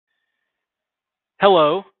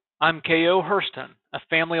Hello, I'm K.O. Hurston, a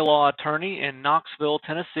family law attorney in Knoxville,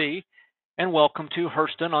 Tennessee, and welcome to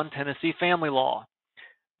Hurston on Tennessee Family Law.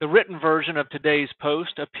 The written version of today's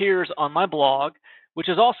post appears on my blog, which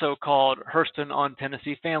is also called Hurston on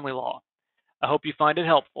Tennessee Family Law. I hope you find it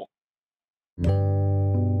helpful.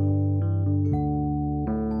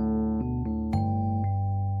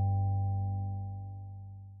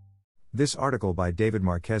 This article by David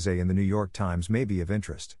Marchese in the New York Times may be of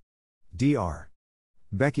interest. Dr.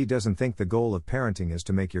 Becky doesn't think the goal of parenting is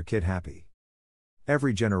to make your kid happy.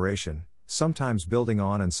 Every generation, sometimes building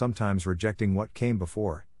on and sometimes rejecting what came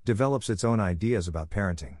before, develops its own ideas about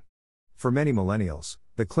parenting. For many millennials,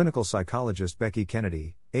 the clinical psychologist Becky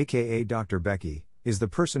Kennedy, aka Dr. Becky, is the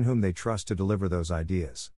person whom they trust to deliver those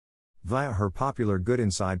ideas. Via her popular Good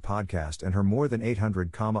Inside podcast and her more than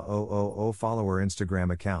 800,000 follower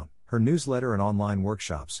Instagram account, her newsletter and online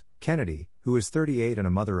workshops, Kennedy, who is 38 and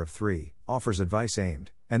a mother of 3, offers advice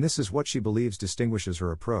aimed, and this is what she believes distinguishes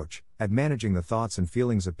her approach, at managing the thoughts and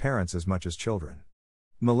feelings of parents as much as children.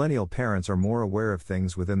 Millennial parents are more aware of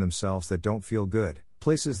things within themselves that don't feel good,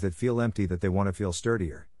 places that feel empty that they want to feel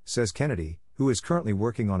sturdier, says Kennedy, who is currently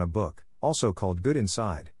working on a book, also called Good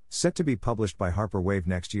Inside, set to be published by Harper Wave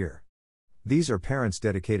next year. These are parents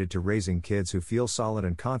dedicated to raising kids who feel solid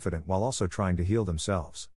and confident while also trying to heal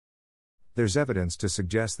themselves. There's evidence to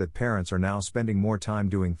suggest that parents are now spending more time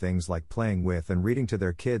doing things like playing with and reading to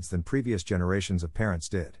their kids than previous generations of parents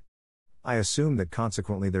did. I assume that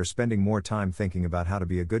consequently they're spending more time thinking about how to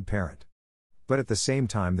be a good parent. But at the same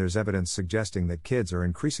time there's evidence suggesting that kids are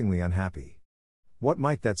increasingly unhappy. What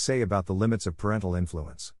might that say about the limits of parental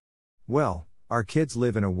influence? Well, our kids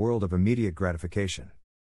live in a world of immediate gratification.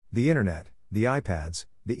 The internet, the iPads,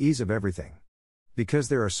 the ease of everything. Because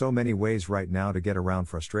there are so many ways right now to get around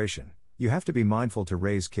frustration, you have to be mindful to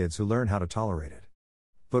raise kids who learn how to tolerate it.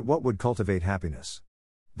 But what would cultivate happiness?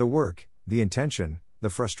 The work, the intention,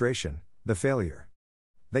 the frustration, the failure.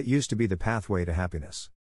 That used to be the pathway to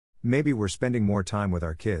happiness. Maybe we're spending more time with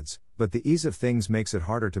our kids, but the ease of things makes it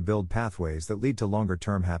harder to build pathways that lead to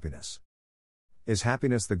longer-term happiness. Is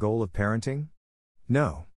happiness the goal of parenting?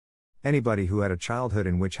 No. Anybody who had a childhood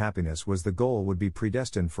in which happiness was the goal would be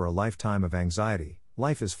predestined for a lifetime of anxiety.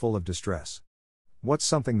 Life is full of distress. What's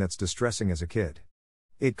something that's distressing as a kid?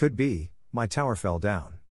 It could be, my tower fell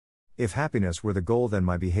down. If happiness were the goal, then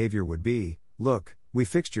my behavior would be, look, we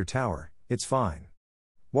fixed your tower, it's fine.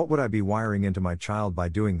 What would I be wiring into my child by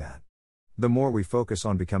doing that? The more we focus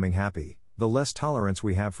on becoming happy, the less tolerance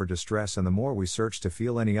we have for distress and the more we search to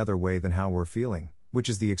feel any other way than how we're feeling, which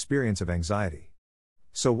is the experience of anxiety.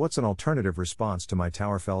 So what's an alternative response to my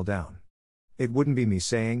tower fell down? It wouldn't be me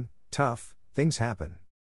saying, tough, things happen.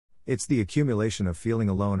 It's the accumulation of feeling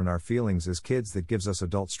alone in our feelings as kids that gives us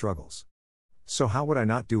adult struggles. So how would I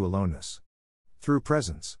not do aloneness? Through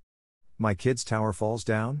presence. My kid's tower falls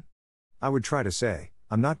down? I would try to say,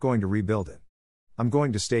 I'm not going to rebuild it. I'm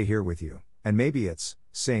going to stay here with you, and maybe it's,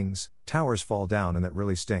 sings, towers fall down and that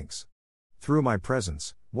really stinks. Through my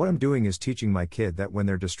presence, what I'm doing is teaching my kid that when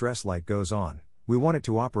their distress light goes on, we want it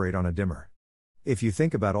to operate on a dimmer. If you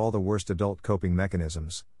think about all the worst adult coping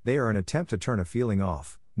mechanisms, they are an attempt to turn a feeling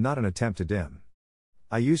off, not an attempt to dim.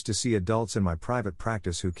 I used to see adults in my private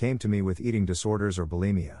practice who came to me with eating disorders or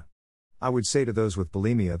bulimia. I would say to those with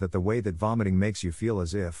bulimia that the way that vomiting makes you feel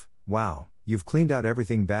as if, wow, you've cleaned out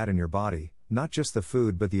everything bad in your body, not just the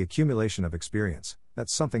food but the accumulation of experience,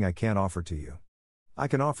 that's something I can't offer to you. I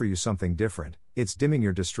can offer you something different, it's dimming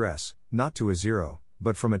your distress, not to a 0,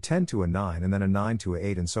 but from a 10 to a 9 and then a 9 to a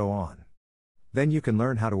 8 and so on. Then you can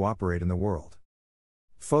learn how to operate in the world.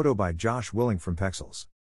 Photo by Josh Willing from Pexels.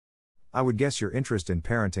 I would guess your interest in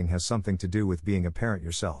parenting has something to do with being a parent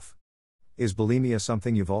yourself. Is bulimia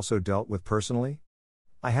something you've also dealt with personally?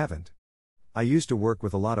 I haven't. I used to work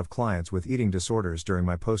with a lot of clients with eating disorders during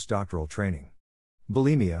my postdoctoral training.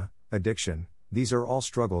 Bulimia, addiction, these are all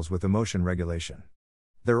struggles with emotion regulation.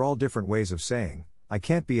 They're all different ways of saying, I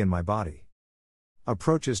can't be in my body.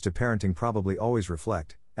 Approaches to parenting probably always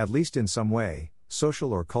reflect, at least in some way,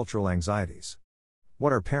 social or cultural anxieties.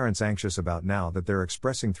 What are parents anxious about now that they're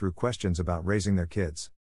expressing through questions about raising their kids?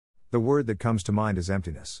 The word that comes to mind is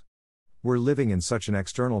emptiness. We're living in such an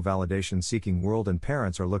external validation-seeking world and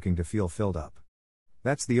parents are looking to feel filled up.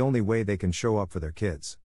 That's the only way they can show up for their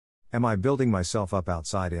kids. Am I building myself up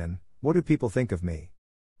outside in, what do people think of me?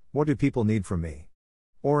 What do people need from me?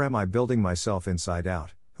 Or am I building myself inside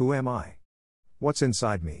out, who am I? What's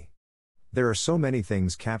inside me? There are so many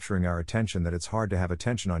things capturing our attention that it's hard to have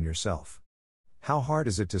attention on yourself. How hard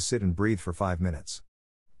is it to sit and breathe for 5 minutes?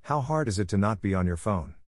 How hard is it to not be on your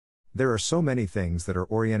phone? There are so many things that are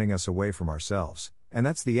orienting us away from ourselves, And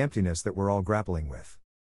that's the emptiness that we're all grappling with.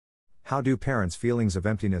 How do parents' feelings of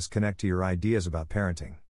emptiness connect to your ideas about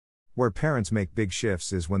parenting? Where parents make big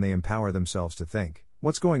shifts is when they empower themselves to think,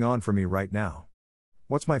 what's going on for me right now?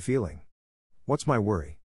 What's my feeling? What's my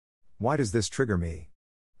worry? Why does this trigger me?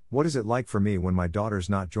 What is it like for me when my daughter's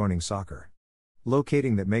not joining soccer?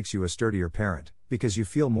 Locating that makes you a sturdier parent, because you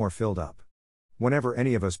feel more filled up. Whenever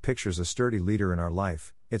any of us pictures a sturdy leader in our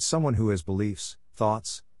life, it's someone who has beliefs,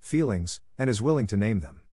 thoughts, feelings, and is willing to name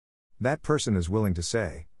them. That person is willing to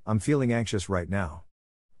say, I'm feeling anxious right now.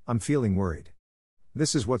 I'm feeling worried.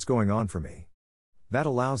 This is what's going on for me. That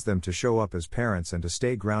allows them to show up as parents and to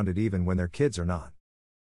stay grounded even when their kids are not.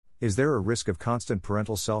 Is there a risk of constant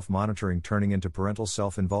parental self-monitoring turning into parental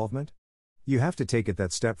self-involvement? You have to take it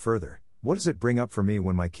that step further. What does it bring up for me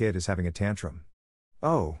when my kid is having a tantrum?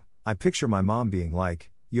 Oh, I picture my mom being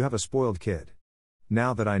like, you have a spoiled kid.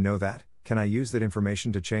 Now that I know that, can I use that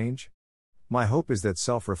information to change? My hope is that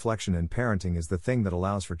self-reflection in parenting is the thing that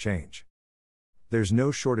allows for change. There's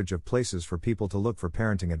no shortage of places for people to look for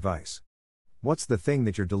parenting advice. What's the thing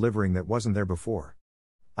that you're delivering that wasn't there before?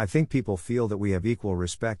 I think people feel that we have equal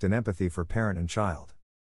respect and empathy for parent and child.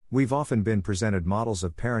 We've often been presented models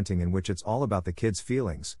of parenting in which it's all about the kid's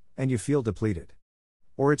feelings, and you feel depleted.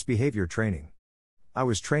 Or it's behavior training. I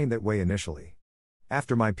was trained that way initially.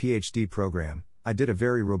 After my PhD program, I did a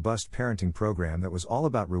very robust parenting program that was all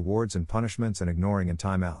about rewards and punishments and ignoring and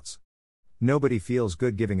timeouts. Nobody feels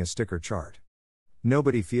good giving a sticker chart.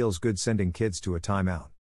 Nobody feels good sending kids to a timeout.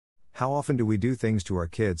 How often do we do things to our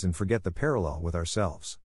kids and forget the parallel with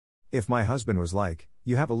ourselves? If my husband was like,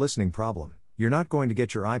 you have a listening problem, you're not going to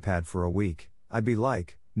get your iPad for a week, I'd be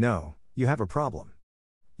like, no, you have a problem.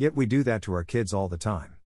 Yet we do that to our kids all the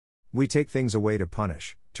time. We take things away to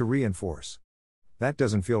punish, to reinforce. That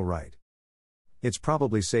doesn't feel right. It's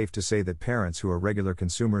probably safe to say that parents who are regular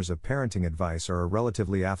consumers of parenting advice are a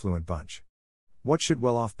relatively affluent bunch. What should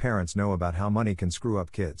well-off parents know about how money can screw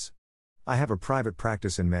up kids? I have a private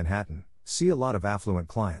practice in Manhattan, see a lot of affluent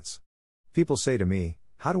clients. People say to me,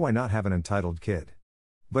 how do I not have an entitled kid?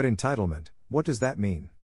 But entitlement, what does that mean?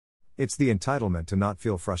 It's the entitlement to not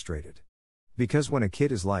feel frustrated. Because when a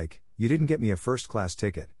kid is like, you didn't get me a first-class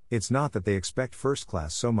ticket, it's not that they expect first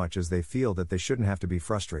class so much as they feel that they shouldn't have to be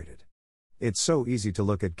frustrated. It's so easy to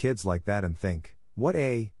look at kids like that and think, what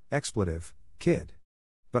a expletive kid.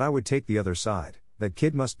 But I would take the other side, that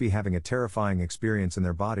kid must be having a terrifying experience in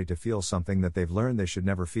their body to feel something that they've learned they should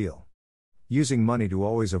never feel. Using money to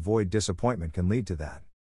always avoid disappointment can lead to that.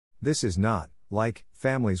 This is not, like,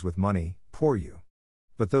 families with money, poor you.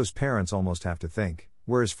 But those parents almost have to think,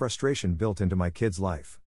 where is frustration built into my kid's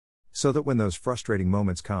life? So that when those frustrating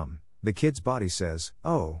moments come, the kid's body says,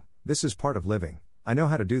 oh, this is part of living, I know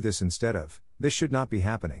how to do this instead of, this should not be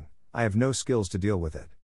happening, I have no skills to deal with it.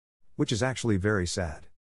 Which is actually very sad.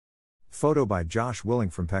 Photo by Josh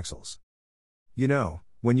Willing from Pexels. You know,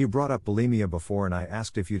 when you brought up bulimia before and I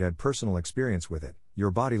asked if you'd had personal experience with it,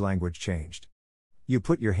 your body language changed. You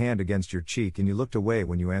put your hand against your cheek and you looked away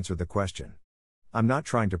when you answered the question. I'm not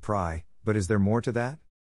trying to pry, but is there more to that?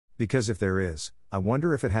 Because if there is, I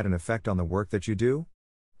wonder if it had an effect on the work that you do?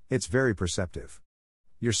 It's very perceptive.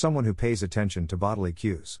 You're someone who pays attention to bodily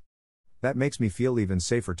cues. That makes me feel even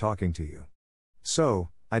safer talking to you. So,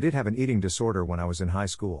 I did have an eating disorder when I was in high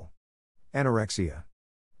school. Anorexia.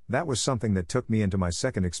 That was something that took me into my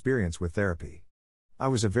second experience with therapy. I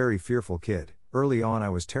was a very fearful kid. Early on I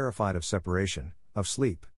was terrified of separation, of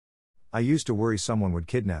sleep. I used to worry someone would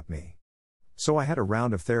kidnap me. So I had a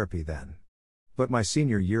round of therapy then. But my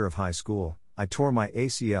senior year of high school, I tore my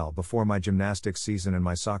ACL before my gymnastics season and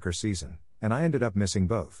my soccer season, and I ended up missing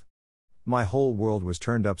both. My whole world was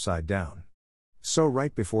turned upside down. So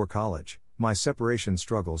right before college, my separation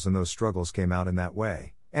struggles and those struggles came out in that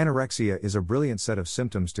way. Anorexia is a brilliant set of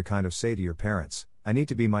symptoms to kind of say to your parents, I need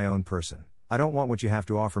to be my own person. I don't want what you have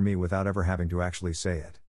to offer me without ever having to actually say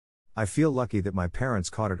it. I feel lucky that my parents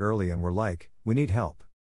caught it early and were like, we need help.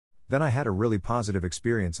 Then I had a really positive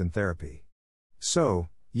experience in therapy. So,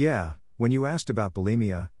 yeah, when you asked about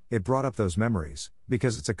bulimia, it brought up those memories,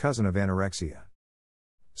 because it's a cousin of anorexia.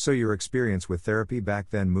 So your experience with therapy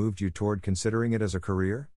back then moved you toward considering it as a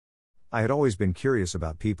career? I had always been curious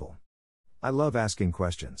about people. I love asking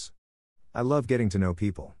questions. I love getting to know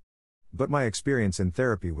people. But my experience in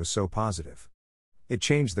therapy was so positive. It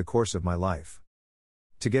changed the course of my life.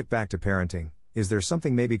 To get back to parenting, is there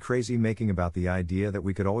something maybe crazy making about the idea that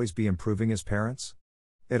we could always be improving as parents?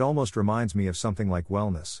 It almost reminds me of something like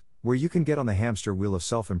wellness, where you can get on the hamster wheel of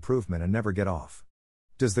self-improvement and never get off.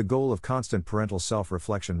 Does the goal of constant parental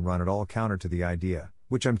self-reflection run at all counter to the idea,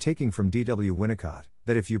 which I'm taking from D.W. Winnicott,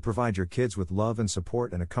 that if you provide your kids with love and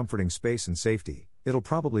support and a comforting space and safety, it'll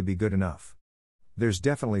probably be good enough. There's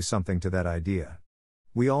definitely something to that idea.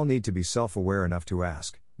 We all need to be self-aware enough to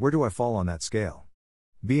ask, where do I fall on that scale?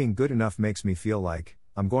 Being good enough makes me feel like,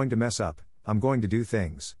 I'm going to mess up, I'm going to do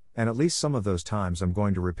things, and at least some of those times I'm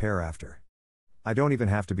going to repair after. I don't even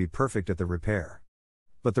have to be perfect at the repair.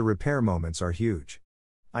 But the repair moments are huge.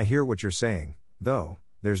 I hear what you're saying, though,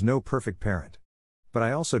 there's no perfect parent. But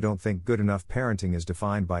I also don't think good enough parenting is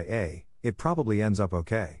defined by it probably ends up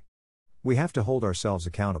okay. We have to hold ourselves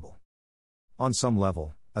accountable. On some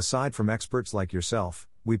level, aside from experts like yourself,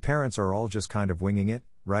 we parents are all just kind of winging it,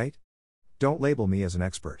 right? Don't label me as an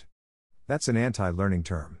expert. That's an anti-learning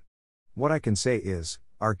term. What I can say is,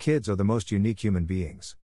 our kids are the most unique human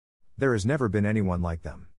beings. There has never been anyone like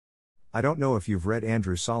them. I don't know if you've read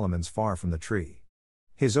Andrew Solomon's Far from the Tree.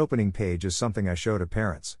 His opening page is something I show to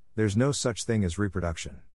parents: there's no such thing as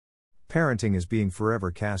reproduction. Parenting is being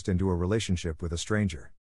forever cast into a relationship with a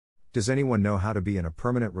stranger. Does anyone know how to be in a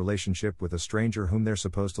permanent relationship with a stranger whom they're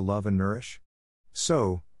supposed to love and nourish?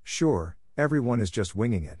 So, sure, everyone is just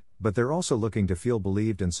winging it, but they're also looking to feel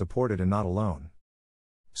believed and supported and not alone.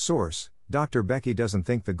 Source: Dr. Becky doesn't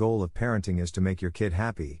think the goal of parenting is to make your kid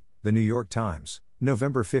happy. The New York Times,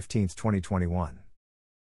 November 15, 2021.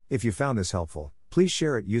 If you found this helpful, please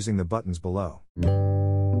share it using the buttons below.